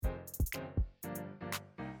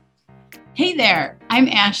Hey there, I'm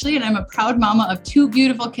Ashley and I'm a proud mama of two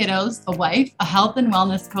beautiful kiddos, a wife, a health and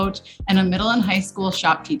wellness coach, and a middle and high school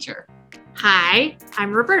shop teacher. Hi,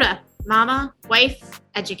 I'm Roberta, mama, wife,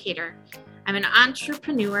 educator. I'm an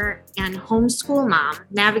entrepreneur and homeschool mom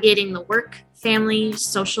navigating the work, family,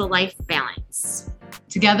 social life balance.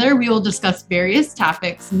 Together, we will discuss various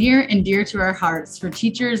topics near and dear to our hearts for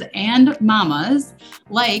teachers and mamas,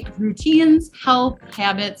 like routines, health,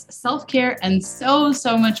 habits, self-care, and so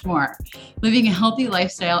much more. Living a healthy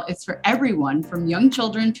lifestyle is for everyone from young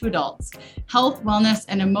children to adults. Health, wellness,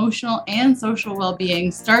 and emotional and social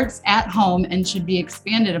well-being starts at home and should be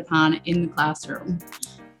expanded upon in the classroom.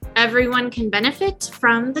 Everyone can benefit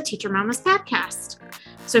from the Teacher Mamas podcast.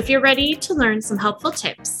 So if you're ready to learn some helpful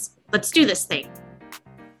tips, let's do this thing.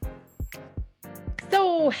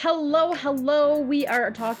 So hello. We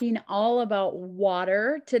are talking all about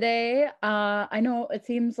water today. I know it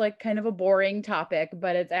seems like kind of a boring topic,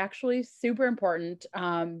 but it's actually super important.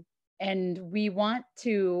 And we want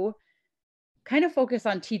to kind of focus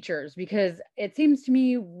on teachers because it seems to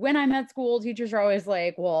me when I'm at school, teachers are always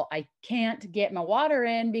like, well, I can't get my water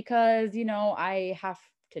in because, I have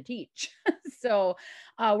to teach. So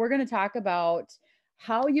we're going to talk about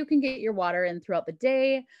how you can get your water in throughout the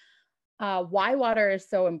day. Why water is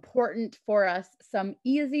so important for us, some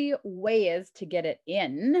easy ways to get it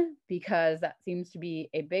in, because that seems to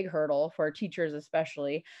be a big hurdle for teachers,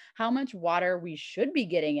 especially how much water we should be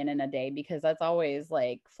getting in a day, because that's always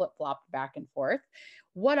like flip-flopped back and forth.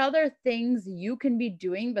 What other things you can be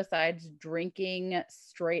doing besides drinking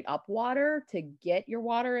straight up water to get your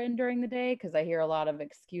water in during the day? Because I hear a lot of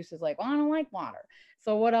excuses like, well, I don't like water.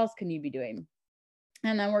 So what else can you be doing?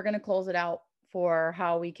 And then we're going to close it out for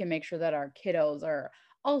how we can make sure that our kiddos are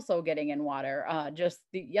also getting in water.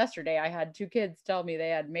 Yesterday, I had two kids tell me they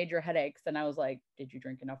had major headaches, and I was like, "Did you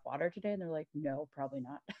drink enough water today?" And they're like, "No, probably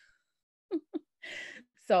not."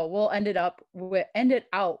 So we'll end it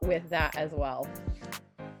out with that as well.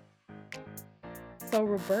 So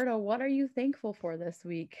Roberta, what are you thankful for this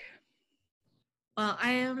week? Well,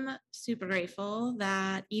 I am super grateful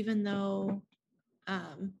that even though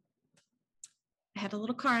I had a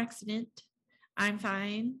little car accident, I'm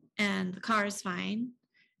fine and the car is fine.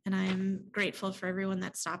 And I'm grateful for everyone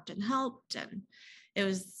that stopped and helped. And it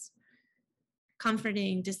was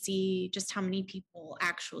comforting to see just how many people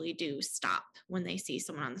actually do stop when they see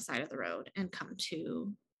someone on the side of the road and come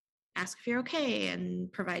to ask if you're okay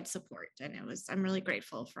and provide support. And I'm really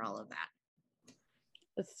grateful for all of that.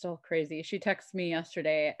 It's still crazy. She texted me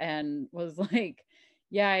yesterday and was like,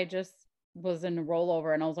 yeah, I just was in a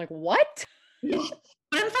rollover. And I was like, what?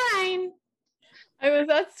 I'm fine. I was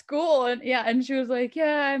at school and she was like,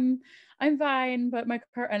 yeah, I'm fine, but my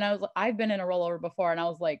car, and I've been in a rollover before and I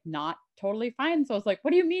was like, not totally fine. So I was like,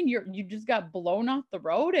 what do you mean you just got blown off the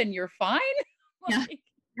road and you're fine?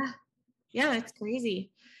 Yeah, it's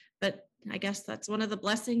crazy. But I guess that's one of the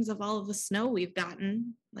blessings of all of the snow we've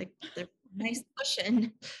gotten. Like the nice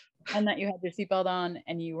cushion. And that you had your seatbelt on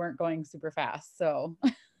and you weren't going super fast. So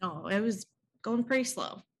no, it was going pretty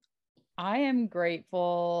slow. I am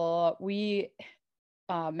grateful.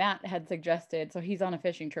 Matt had suggested, so he's on a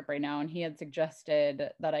fishing trip right now, and he had suggested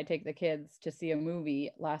that I take the kids to see a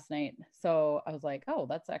movie last night. So I was like, oh,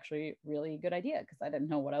 that's actually really good idea, because I didn't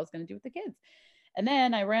know what I was going to do with the kids. And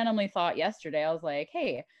then I randomly thought yesterday, I was like,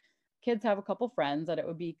 hey, kids have a couple friends that it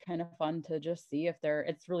would be kind of fun to just see if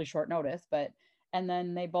it's really short notice, and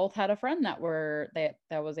then they both had a friend that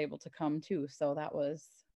was able to come too. So that was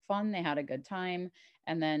fun. They had a good time.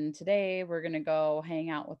 And then today we're going to go hang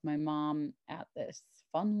out with my mom at this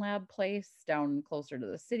fun lab place down closer to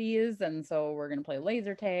the cities. And so we're going to play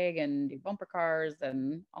laser tag and do bumper cars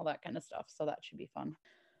and all that kind of stuff. So that should be fun.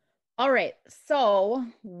 All right. So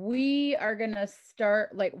we are going to start,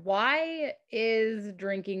 why is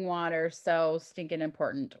drinking water so stinking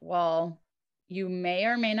important? Well, you may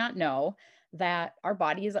or may not know that our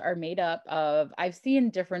bodies are made up of, I've seen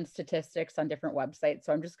different statistics on different websites.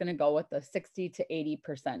 So I'm just going to go with the 60 to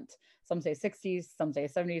 80%. Some say 60, some say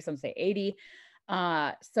 70, some say 80.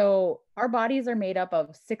 So our bodies are made up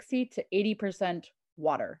of 60 to 80%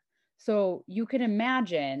 water. So you can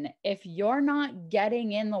imagine if you're not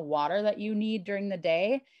getting in the water that you need during the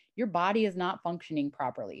day, your body is not functioning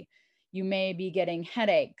properly. You may be getting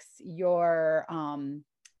headaches.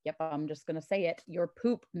 I'm just going to say it. Your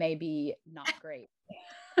poop may be not great.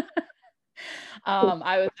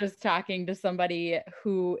 I was just talking to somebody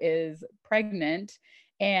who is pregnant,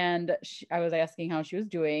 and I was asking how she was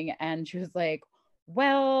doing, and she was like,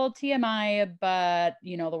 well, TMI, but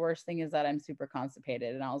the worst thing is that I'm super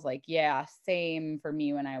constipated. And I was like, yeah, same for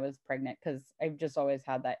me when I was pregnant, because I've just always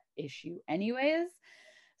had that issue anyways.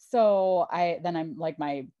 So I'm like,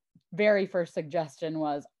 my very first suggestion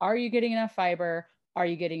was, are you getting enough fiber? Are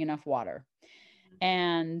you getting enough water?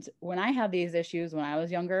 And when I had these issues when I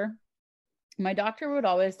was younger, my doctor would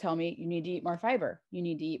always tell me, you need to eat more fiber. You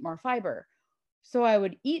need to eat more fiber. So I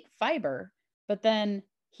would eat fiber, but then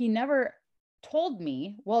he never told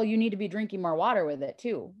me, well, you need to be drinking more water with it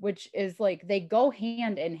too, which is like they go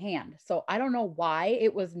hand in hand. So I don't know why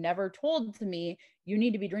it was never told to me, you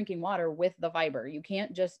need to be drinking water with the fiber. You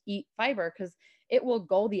can't just eat fiber because it will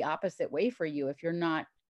go the opposite way for you if you're not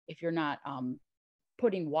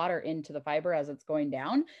putting water into the fiber as it's going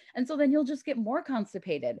down. And so then you'll just get more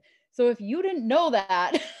constipated. So if you didn't know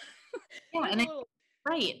that, Yeah, and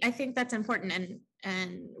right. I think that's important.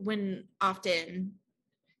 And when often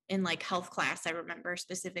in like health class, I remember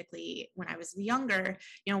specifically when I was younger,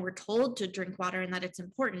 we're told to drink water and that it's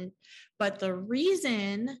important. But the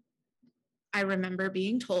reason I remember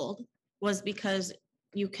being told was because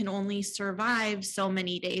you can only survive so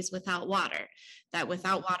many days without water, that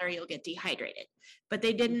without water, you'll get dehydrated. But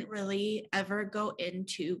they didn't really ever go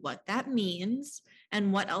into what that means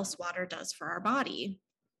and what else water does for our body.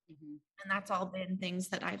 Mm-hmm. And that's all been things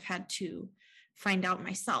that I've had to find out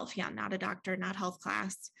myself. Yeah, not a doctor, not health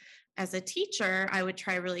class. As a teacher, I would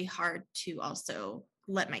try really hard to also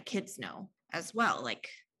let my kids know as well.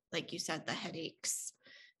 Like you said, the headaches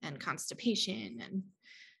and constipation and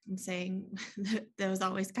saying that was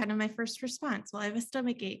always kind of my first response. Well, I have a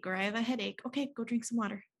stomach ache or I have a headache. Okay, go drink some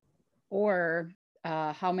water. Or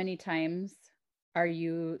how many times are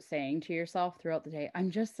you saying to yourself throughout the day,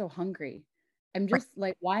 I'm just so hungry. I'm just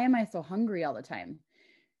like, why am I so hungry all the time?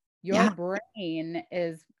 Your brain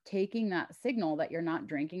is taking that signal that you're not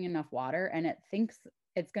drinking enough water, and it thinks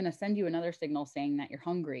it's going to send you another signal saying that you're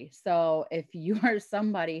hungry. So if you are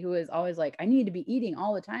somebody who is always like, I need to be eating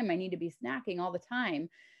all the time, I need to be snacking all the time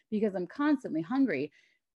because I'm constantly hungry,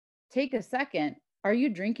 take a second. Are you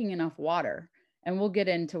drinking enough water? And we'll get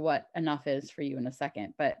into what enough is for you in a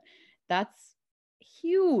second, but that's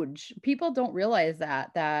huge. People don't realize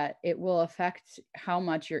that it will affect how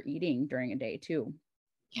much you're eating during a day too.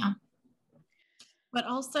 Yeah. But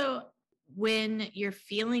also when you're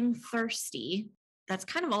feeling thirsty, that's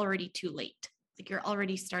kind of already too late. Like you're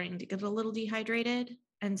already starting to get a little dehydrated.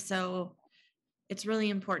 And so it's really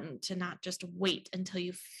important to not just wait until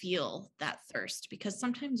you feel that thirst, because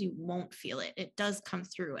sometimes you won't feel it. It does come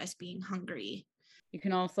through as being hungry. You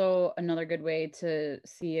can also, another good way to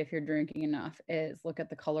see if you're drinking enough is look at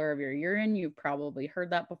the color of your urine. You've probably heard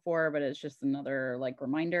that before, but it's just another like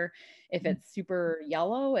reminder. If it's super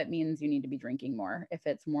yellow, it means you need to be drinking more. If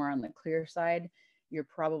it's more on the clear side, you're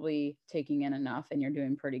probably taking in enough and you're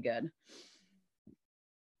doing pretty good.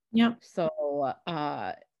 Yep. So,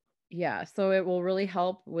 yeah, so it will really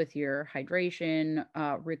help with your hydration,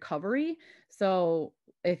 recovery. So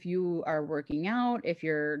if you are working out, if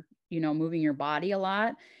you're moving your body a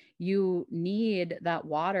lot, you need that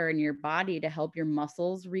water in your body to help your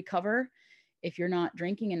muscles recover. If you're not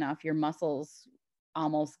drinking enough, your muscles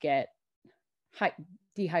almost get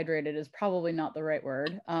dehydrated is probably not the right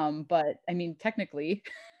word. But I mean, technically,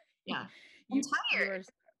 yeah, I'm tired.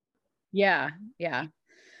 Yeah.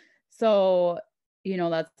 So,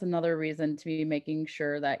 that's another reason to be making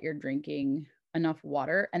sure that you're drinking enough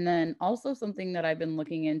water. And then also something that I've been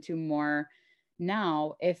looking into more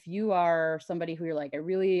now, if you are somebody who you're like,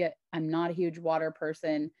 I'm not a huge water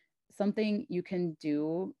person, something you can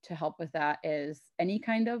do to help with that is any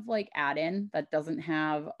kind of like add-in that doesn't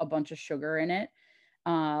have a bunch of sugar in it.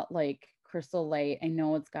 Like Crystal Light, I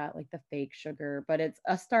know it's got like the fake sugar, but it's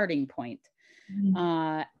a starting point.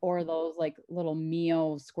 Or those like little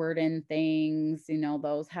Mio squirt in things,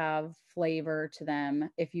 those have flavor to them.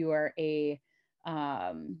 If you are a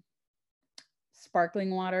sparkling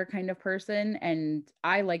water kind of person, and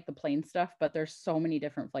I like the plain stuff, but there's so many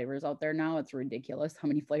different flavors out there now. It's ridiculous how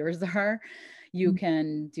many flavors there are. You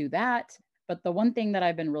can do that. But the one thing that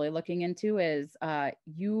I've been really looking into is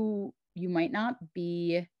you might not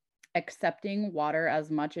be accepting water as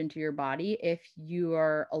much into your body if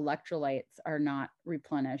your electrolytes are not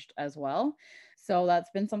replenished as well. So that's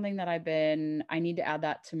been something that I need to add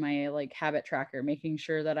that to my like habit tracker, making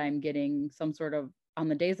sure that I'm getting some sort of, on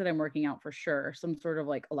the days that I'm working out for sure, some sort of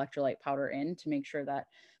like electrolyte powder in to make sure that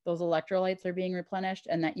those electrolytes are being replenished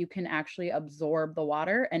and that you can actually absorb the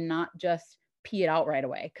water and not just pee it out right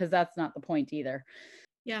away, because that's not the point either.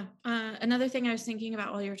 Yeah. Another thing I was thinking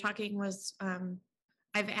about while you were talking was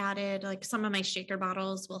I've added, like, some of my shaker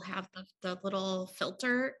bottles will have the little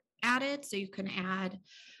filter added, so you can add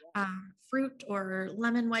fruit or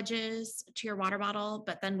lemon wedges to your water bottle,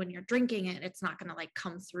 but then when you're drinking it, it's not going to like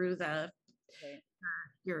come through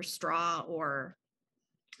your straw or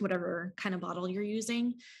whatever kind of bottle you're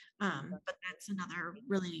using. But that's another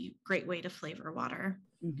really great way to flavor water.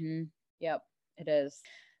 Mm-hmm. Yep, it is.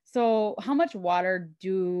 So how much water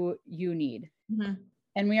do you need? Mm-hmm.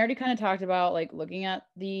 And we already kind of talked about like looking at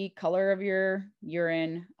the color of your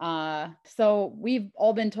urine. So we've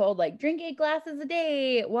all been told like drink 8 glasses a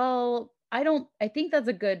day. Well, I think that's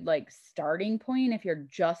a good like starting point if you're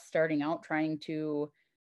just starting out trying to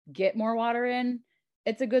get more water in.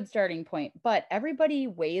 It's a good starting point, but everybody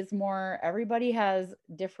weighs more. Everybody has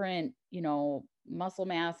different, muscle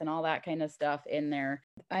mass and all that kind of stuff in there.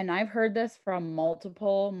 And I've heard this from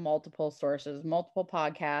multiple sources, multiple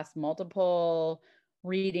podcasts, multiple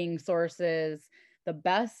reading sources. The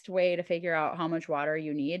best way to figure out how much water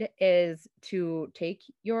you need is to take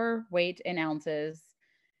your weight in ounces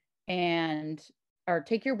or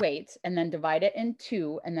take your weight and then divide it in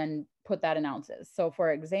 2 and then put that in ounces. So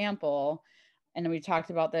for example, and we talked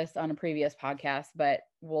about this on a previous podcast, but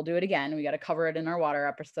we'll do it again. We got to cover it in our water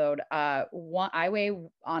episode. I weigh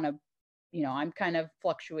on a, I'm kind of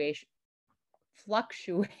fluctuating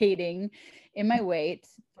in my weight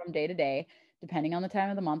from day to day, depending on the time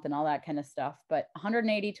of the month and all that kind of stuff, but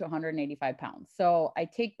 180 to 185 pounds. So I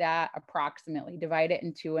take that approximately, divide it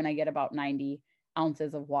in 2, and I get about 90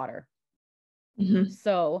 ounces of water. Mm-hmm.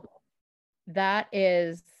 So that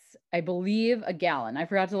is, I believe, a gallon. I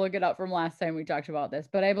forgot to look it up from last time we talked about this,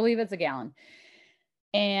 but I believe it's a gallon.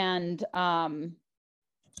 And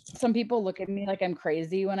some people look at me like I'm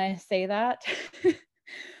crazy when I say that,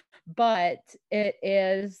 but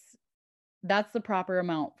that's the proper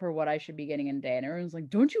amount for what I should be getting in a day. And everyone's like,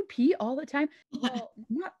 don't you pee all the time? Well,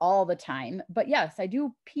 not all the time, but yes, I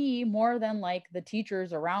do pee more than like the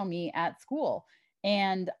teachers around me at school.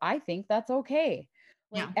 And I think that's okay.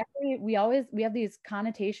 Like we have these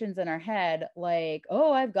connotations in our head, like,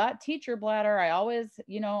 oh, I've got teacher bladder. I always,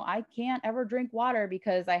 I can't ever drink water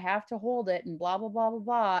because I have to hold it and blah, blah, blah, blah,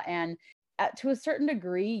 blah. And to a certain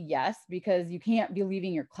degree, yes, because you can't be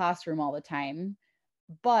leaving your classroom all the time.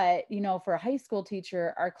 But, for a high school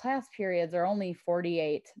teacher, our class periods are only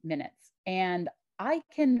 48 minutes and I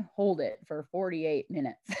can hold it for 48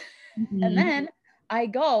 minutes. Mm-hmm. And then I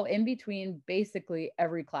go in between basically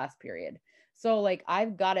every class period. So like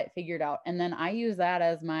I've got it figured out. And then I use that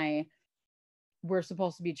as we're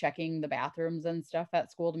supposed to be checking the bathrooms and stuff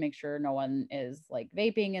at school to make sure no one is like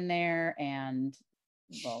vaping in there. And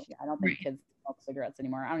well, yeah, I don't think kids smoke cigarettes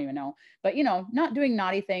anymore. I don't even know. But, not doing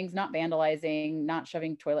naughty things, not vandalizing, not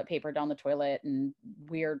shoving toilet paper down the toilet and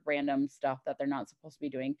weird random stuff that they're not supposed to be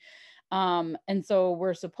doing. And so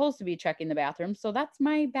we're supposed to be checking the bathroom. So that's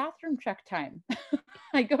my bathroom check time.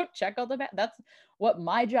 I go check out that's what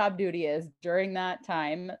my job duty is during that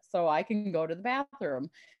time. So I can go to the bathroom.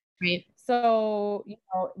 Right. So,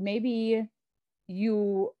 maybe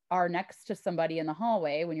you are next to somebody in the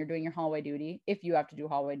hallway when you're doing your hallway duty, if you have to do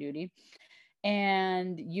hallway duty,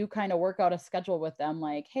 and you kind of work out a schedule with them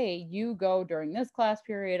like, hey, you go during this class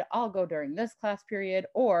period, I'll go during this class period.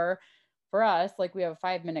 Or for us, like we have a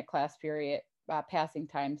 5-minute class period passing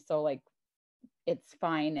time. So like it's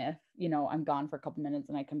fine if, I'm gone for a couple minutes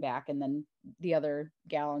and I come back and then the other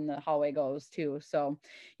gal in the hallway goes too. So,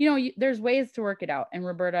 there's ways to work it out. And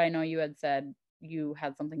Roberta, I know you had said you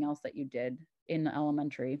had something else that you did in the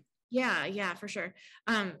elementary. Yeah, for sure.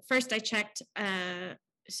 First I checked,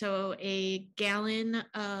 so a gallon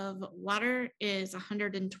of water is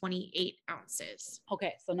 128 ounces.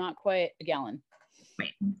 Okay. So not quite a gallon.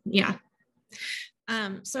 Right. Yeah.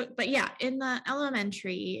 But yeah, in the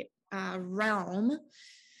elementary realm,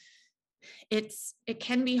 it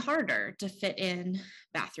can be harder to fit in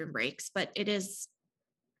bathroom breaks, but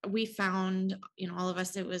we found, all of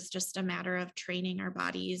us, it was just a matter of training our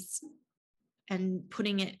bodies and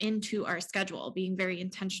putting it into our schedule, being very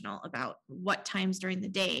intentional about what times during the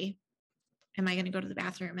day am I going to go to the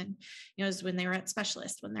bathroom. And, is when they were at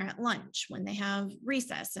specialist, when they're at lunch, when they have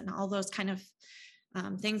recess and all those kind of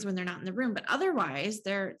things when they're not in the room, but otherwise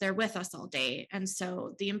they're with us all day. And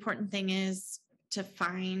so the important thing is to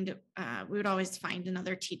find, we would always find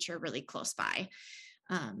another teacher really close by,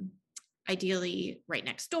 ideally right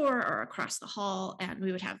next door or across the hall. And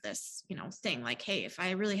we would have this, thing like, hey, if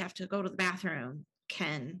I really have to go to the bathroom,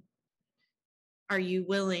 are you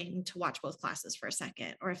willing to watch both classes for a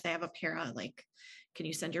second? Or if they have a para, like, can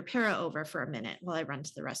you send your para over for a minute while I run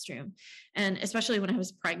to the restroom? And especially when I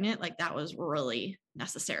was pregnant, like that was really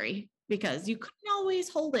necessary because you couldn't always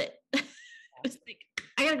hold it. It's like,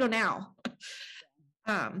 I gotta go now.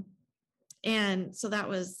 And so that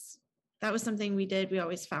was something we did. We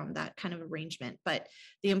always found that kind of arrangement, but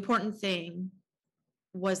the important thing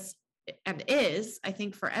was and is, I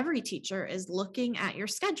think for every teacher, is looking at your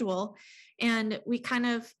schedule. And we kind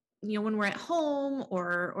of, when we're at home,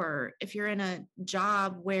 or if you're in a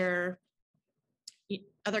job where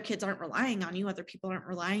other kids aren't relying on you, other people aren't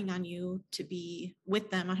relying on you to be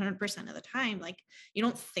with them 100% of the time, like you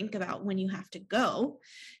don't think about when you have to go.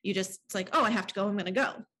 It's like, oh, I have to go, I'm going to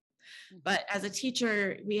go. But as a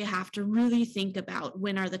teacher, we have to really think about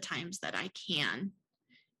when are the times that I can,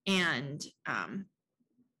 and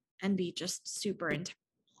be just super intentional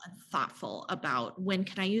and thoughtful about when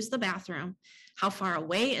can I use the bathroom? How far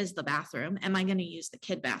away is the bathroom? Am I going to use the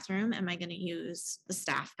kid bathroom? Am I going to use the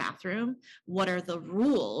staff bathroom? What are the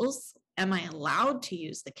rules? Am I allowed to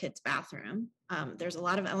use the kids' bathroom? There's a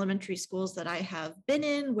lot of elementary schools that I have been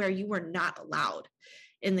in where you were not allowed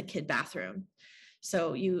in the kid bathroom.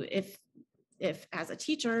 So if as a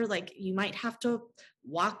teacher, like you might have to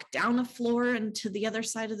walk down a floor and to the other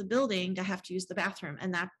side of the building to have to use the bathroom,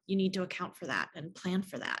 and that you need to account for that and plan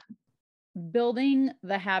for that. Building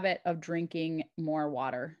the habit of drinking more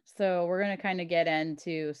water. So we're going to kind of get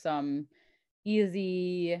into some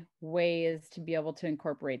easy ways to be able to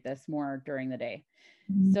incorporate this more during the day.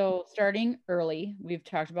 Mm-hmm. So starting early, we've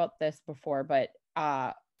talked about this before, but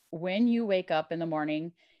when you wake up in the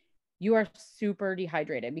morning, you are super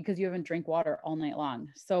dehydrated because you haven't drank water all night long.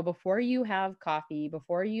 So before you have coffee,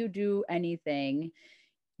 before you do anything,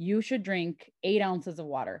 you should drink 8 ounces of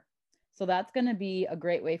water. So that's going to be a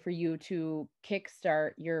great way for you to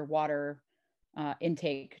kickstart your water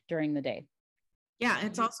intake during the day. Yeah,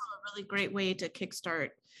 it's also a really great way to kickstart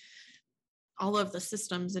all of the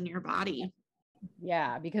systems in your body.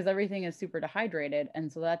 Yeah, because everything is super dehydrated.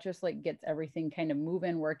 And so that just like gets everything kind of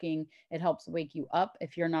moving, working. It helps wake you up.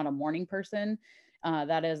 If you're not a morning person,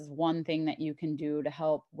 that is one thing that you can do to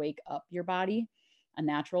help wake up your body a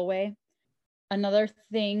natural way. Another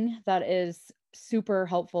thing that is super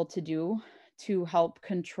helpful to do to help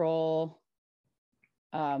control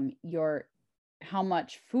how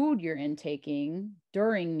much food you're intaking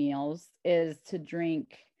during meals is to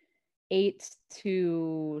drink 8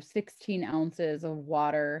 to 16 ounces of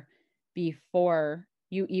water before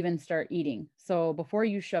you even start eating. So before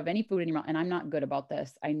you shove any food in your mouth, and I'm not good about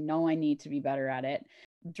this, I know I need to be better at it,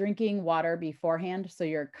 drinking water beforehand. So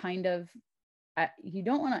you're kind of,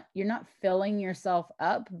 you're not filling yourself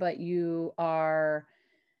up, but you are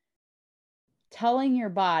telling your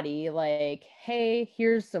body like, hey,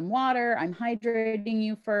 here's some water. I'm hydrating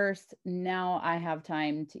you first. Now I have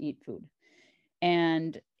time to eat food.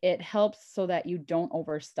 And it helps so that you don't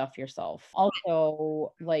overstuff yourself.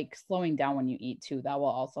 Also, like slowing down when you eat too, that will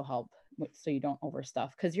also help so you don't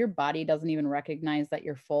overstuff, because your body doesn't even recognize that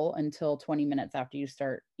you're full until 20 minutes after you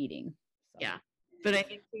start eating. So. Yeah. But I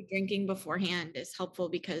think drinking beforehand is helpful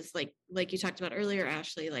because like you talked about earlier,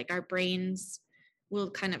 Ashley, like our brains will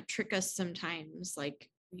kind of trick us sometimes. Like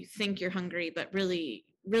you think you're hungry, but really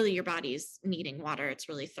your body's needing water. It's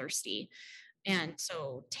really thirsty. And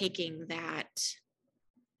so taking that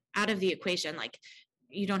out of the equation, like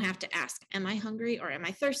you don't have to ask, am I hungry or am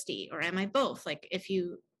I thirsty or am I both? Like if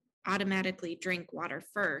you automatically drink water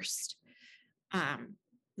first,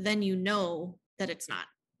 then you know that it's not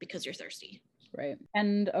because you're thirsty. Right.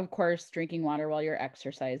 And of course, drinking water while you're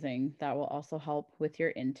exercising, that will also help with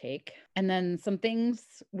your intake. And then some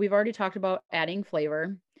things we've already talked about, adding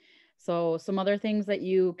flavor. So some other things that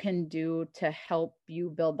you can do to help you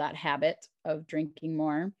build that habit of drinking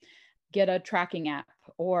more, get a tracking app,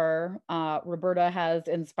 or Roberta has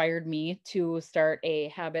inspired me to start a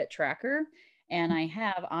habit tracker. And I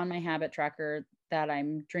have on my habit tracker that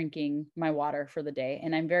I'm drinking my water for the day.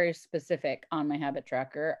 And I'm very specific on my habit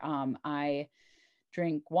tracker. I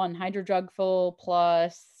drink 1 Hydro Jug full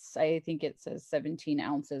plus, I think it says 17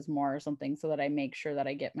 ounces more or something, so that I make sure that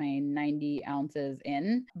I get my 90 ounces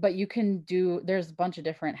in. But you can there's a bunch of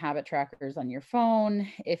different habit trackers on your phone.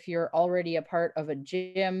 If you're already a part of a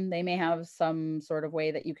gym, they may have some sort of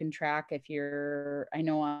way that you can track. I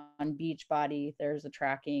know on Beachbody, there's a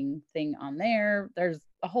tracking thing on there. There's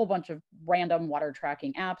a whole bunch of random water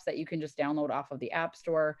tracking apps that you can just download off of the App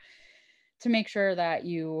Store to make sure that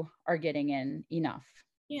you are getting in enough.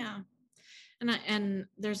 Yeah. And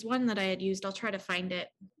there's one that I had used. I'll try to find it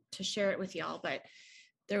to share it with y'all, but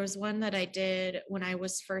there was one that I did when I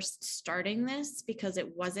was first starting this because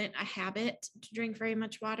it wasn't a habit to drink very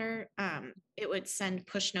much water. It would send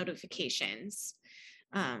push notifications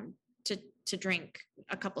to drink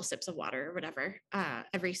a couple sips of water or whatever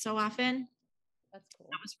every so often. That's cool.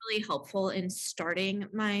 That was really helpful in starting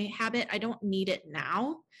my habit. I don't need it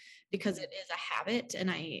now because it is a habit, and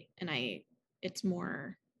it's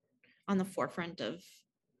more on the forefront of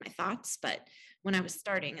my thoughts. But when I was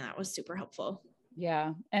starting, that was super helpful.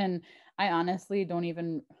 Yeah. And I honestly don't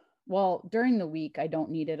even, well, during the week, I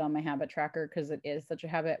don't need it on my habit tracker because it is such a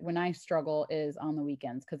habit. When I struggle is on the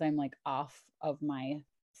weekends because I'm like off of my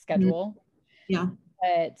Mm, schedule. yeah.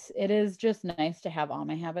 But it is just nice to have on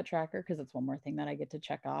my habit tracker because it's one more thing that I get to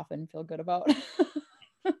check off and feel good about.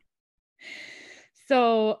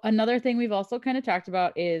 So, another thing we've also kind of talked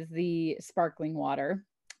about is the sparkling water.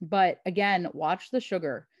 But again, watch the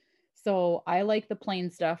sugar. So, I like the plain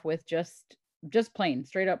stuff with just plain,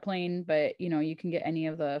 straight up plain, but you can get any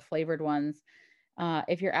of the flavored ones.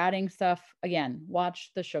 If you're adding stuff, again,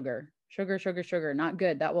 watch the sugar. Sugar, sugar, sugar, not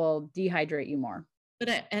good. That will dehydrate you more.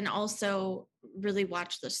 But and also really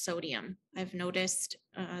watch the sodium. I've noticed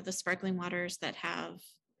the sparkling waters that have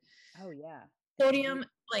Oh yeah. sodium,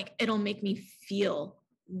 like it'll make me feel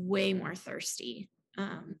way more thirsty.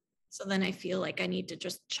 So then I feel like I need to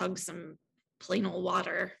just chug some plain old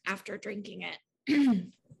water after drinking it.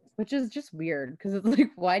 Which is just weird because it's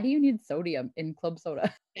like, why do you need sodium in club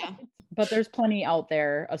soda? Yeah. But there's plenty out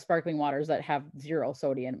there of sparkling waters that have zero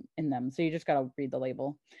sodium in them. So you just got to read the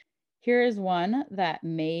label. Here is one that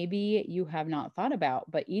maybe you have not thought about,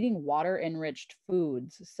 but eating water enriched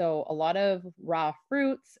foods. So a lot of raw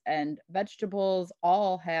fruits and vegetables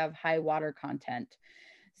all have high water content.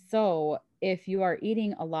 So if you are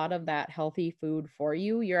eating a lot of that healthy food for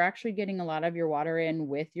you, you're actually getting a lot of your water in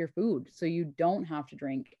with your food. So you don't have to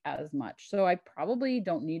drink as much. So I probably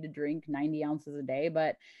don't need to drink 90 ounces a day,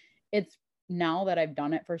 but it's now that I've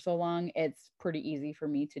done it for so long, it's pretty easy for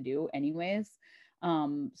me to do anyways.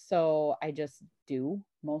 So I just do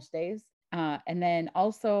most days. And then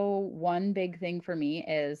also one big thing for me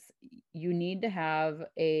is you need to have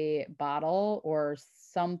a bottle or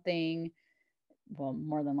something, well,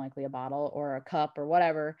 more than likely a bottle or a cup or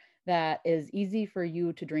whatever that is easy for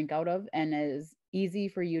you to drink out of and is easy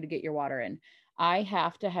for you to get your water in. I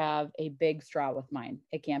have to have a big straw with mine.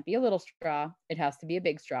 It can't be a little straw. It has to be a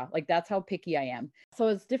big straw. Like that's how picky I am. So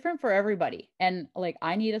it's different for everybody. And like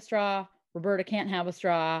I need a straw. Roberta can't have a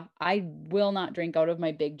straw. I will not drink out of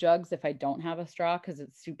my big jugs if I don't have a straw because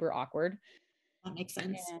it's super awkward. That makes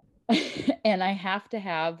sense. And I have to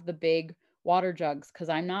have the big water jugs because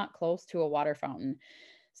I'm not close to a water fountain.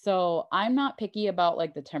 So I'm not picky about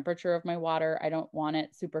like the temperature of my water. I don't want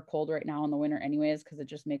it super cold right now in the winter, anyways, because it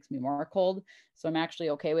just makes me more cold. So I'm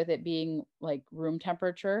actually okay with it being like room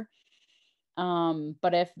temperature.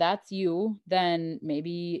 But if that's you, then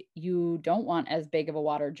maybe you don't want as big of a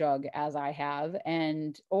water jug as I have,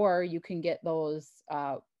 and or you can get those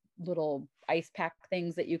little ice pack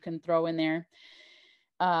things that you can throw in there.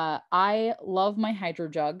 I love my hydro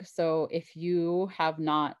jug. So if you have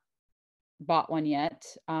not bought one yet,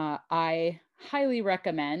 I highly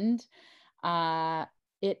recommend. Uh,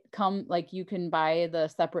 it come like you can buy the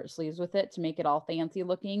separate sleeves with it to make it all fancy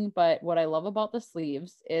looking. But what I love about the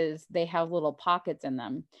sleeves is they have little pockets in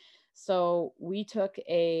them. So we took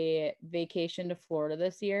a vacation to Florida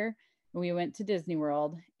this year. We went to Disney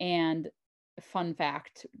World, and fun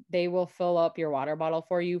fact, they will fill up your water bottle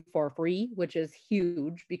for you for free, which is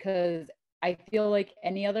huge because I feel like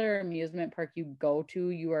any other amusement park you go to,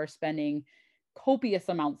 you are spending copious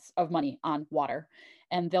amounts of money on water,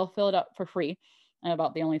 and they'll fill it up for free. And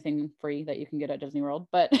about the only thing free that you can get at Disney World.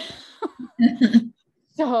 But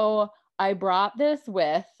so I brought this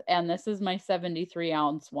with, and this is my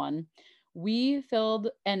 73-ounce one. We filled,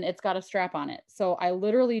 and it's got a strap on it. So I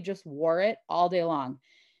literally just wore it all day long.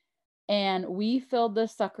 And we filled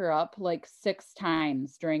this sucker up like 6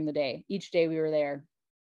 times during the day, each day we were there.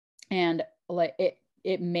 And like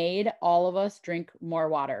it made all of us drink more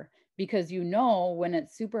water because when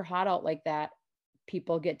it's super hot out like that,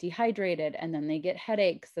 people get dehydrated and then they get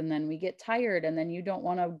headaches and then we get tired and then you don't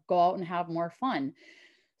want to go out and have more fun.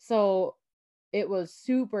 So it was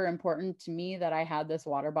super important to me that I had this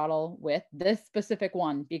water bottle with this specific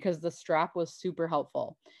one because the strap was super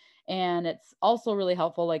helpful. And it's also really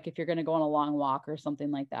helpful, like if you're going to go on a long walk or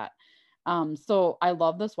something like that. So I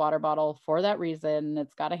love this water bottle for that reason.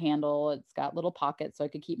 It's got a handle, it's got little pockets so I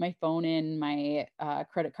could keep my phone in, my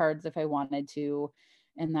credit cards if I wanted to,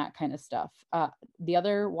 and that kind of stuff. The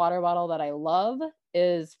other water bottle that I love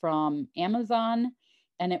is from Amazon,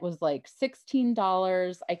 and it was like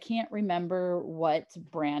 $16. I can't remember what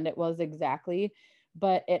brand it was exactly,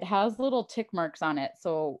 but it has little tick marks on it.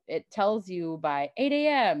 So it tells you by 8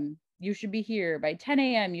 a.m., you should be here. By 10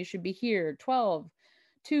 a.m., you should be here. 12,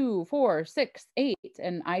 2, 4, 6, 8.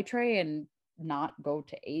 And I try and not go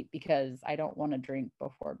to 8 because I don't want to drink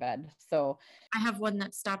before bed. So I have one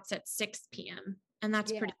that stops at 6 p.m. and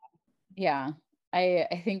that's pretty. yeah,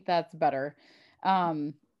 I think that's better.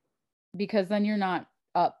 Because then you're not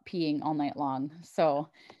up peeing all night long. So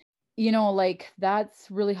Like that's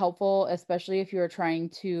really helpful, especially if you're trying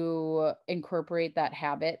to incorporate that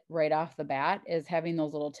habit right off the bat, is having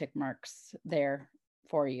those little tick marks there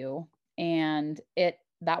for you. And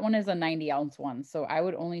that one is a 90-ounce one. So I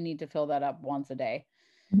would only need to fill that up once a day.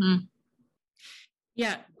 Mm-hmm.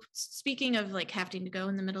 Yeah. Speaking of like having to go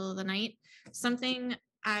in the middle of the night, something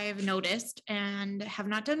I've noticed and have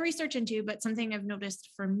not done research into, but something I've noticed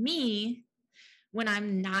for me when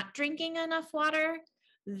I'm not drinking enough water,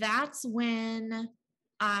 that's when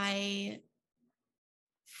I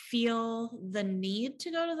feel the need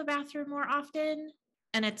to go to the bathroom more often.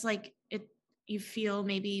 And it's like you feel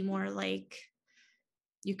maybe more like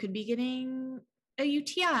you could be getting a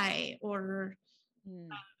UTI or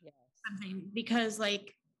something, because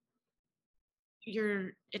like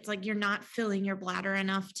it's like you're not filling your bladder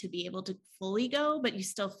enough to be able to fully go, but you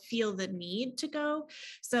still feel the need to go.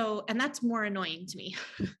 So, and that's more annoying to me.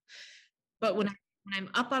 But when I'm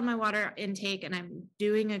up on my water intake and I'm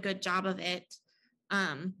doing a good job of it,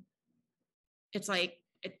 it's like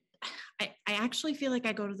I actually feel like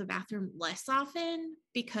I go to the bathroom less often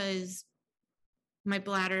because my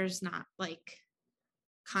bladder's not like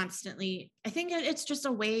constantly. I think it's just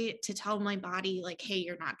a way to tell my body like, hey,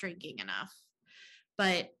 you're not drinking enough.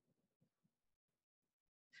 But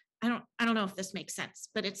I don't know if this makes sense,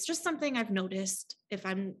 but it's just something I've noticed. If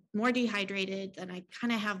I'm more dehydrated, then I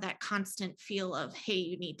kind of have that constant feel of, hey,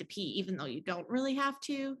 you need to pee, even though you don't really have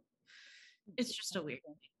to. It's just a weird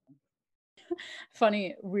thing.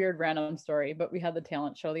 Funny, weird, random story, but we had the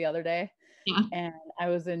talent show the other day. Yeah. And I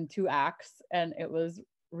was in 2 acts, and it was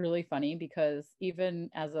really funny because even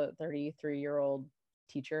as a 33-year-old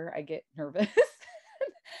teacher, I get nervous.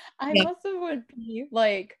 I must have went pee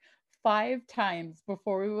like 5 times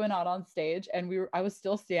before we went out on stage, and I was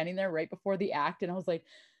still standing there right before the act, and I was like,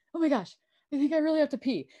 oh my gosh, I think I really have to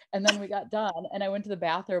pee. And then we got done and I went to the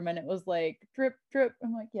bathroom and it was like drip, drip.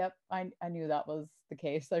 I'm like, yep, I knew that was the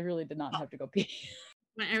case. I really did not have to go pee.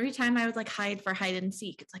 Every time I would like hide for hide and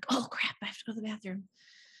seek, it's like, oh crap, I have to go to the bathroom.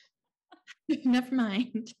 Never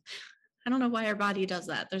mind. I don't know why our body does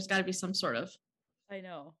that. There's got to be some sort of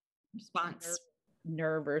response.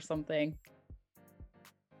 Nerve or something.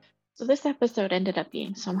 So this episode ended up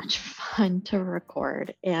being so much fun to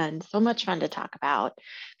record and so much fun to talk about,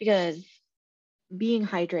 because being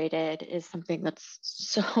hydrated is something that's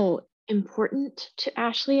so important to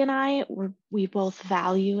Ashley and I. We both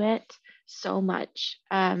value it so much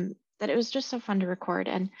that it was just so fun to record,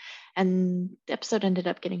 and the episode ended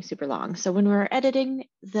up getting super long. So when we were editing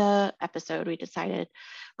the episode, we decided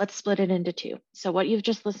let's split it into 2. So what you've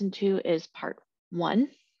just listened to is part 1.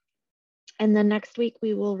 And then next week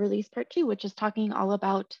we will release part 2, which is talking all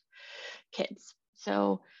about kids.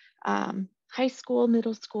 So high school,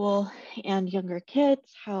 middle school, and younger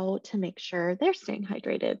kids, how to make sure they're staying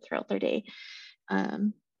hydrated throughout their day,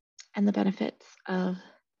 and the benefits of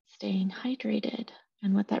staying hydrated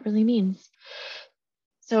and what that really means.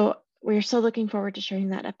 So we're so looking forward to sharing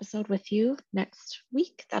that episode with you next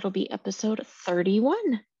week. That'll be episode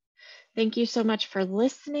 31. Thank you so much for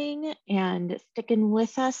listening and sticking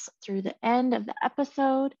with us through the end of the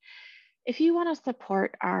episode. If you want to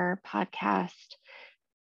support our podcast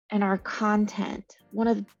and our content, one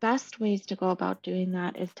of the best ways to go about doing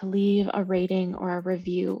that is to leave a rating or a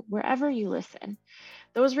review wherever you listen.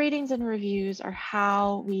 Those ratings and reviews are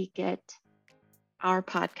how we get our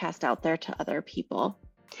podcast out there to other people.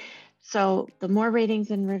 So the more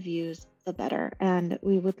ratings and reviews, the better. And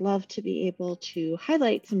we would love to be able to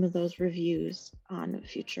highlight some of those reviews on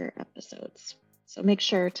future episodes. So make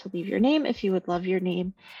sure to leave your name if you would love your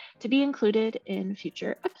name to be included in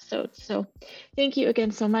future episodes. So thank you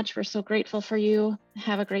again so much. We're so grateful for you.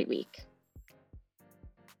 Have a great week.